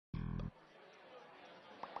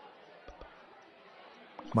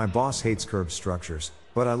My boss hates curved structures,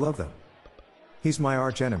 but I love them. He's my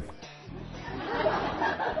arch enemy.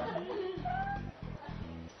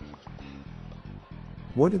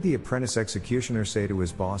 What did the apprentice executioner say to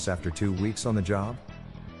his boss after 2 weeks on the job?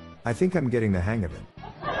 I think I'm getting the hang of it.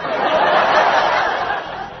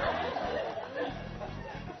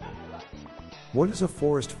 What does a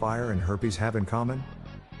forest fire and herpes have in common?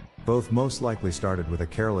 Both most likely started with a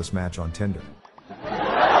careless match on Tinder.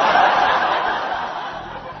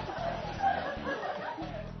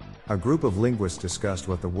 A group of linguists discussed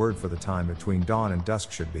what the word for the time between dawn and dusk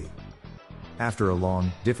should be. After a long,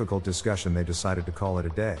 difficult discussion, they decided to call it a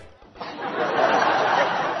day.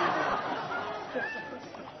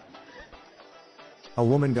 A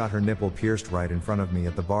woman got her nipple pierced right in front of me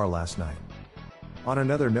at the bar last night. On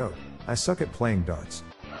another note, I suck at playing darts.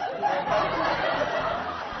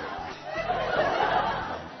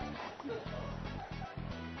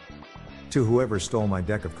 To whoever stole my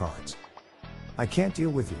deck of cards, I can't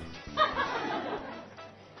deal with you.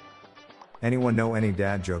 Anyone know any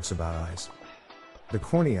dad jokes about eyes? The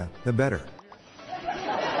cornea, the better.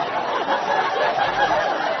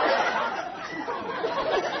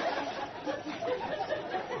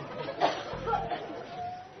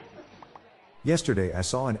 Yesterday I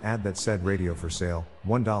saw an ad that said radio for sale,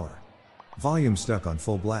 $1. Volume stuck on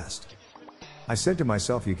full blast. I said to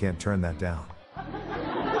myself, you can't turn that down.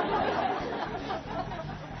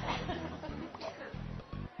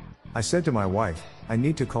 I said to my wife, I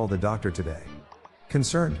need to call the doctor today.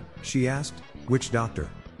 Concerned, she asked, which doctor?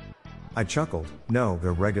 I chuckled, no,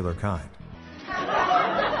 the regular kind.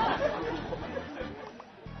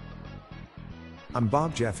 I'm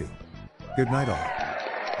Bob Jeffy. Good night all.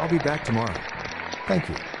 I'll be back tomorrow. Thank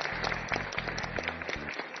you.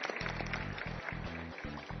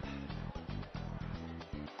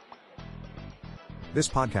 This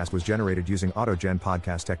podcast was generated using AutoGen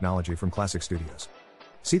podcast technology from Classic Studios.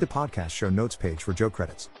 See the podcast show notes page for joke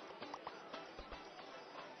credits.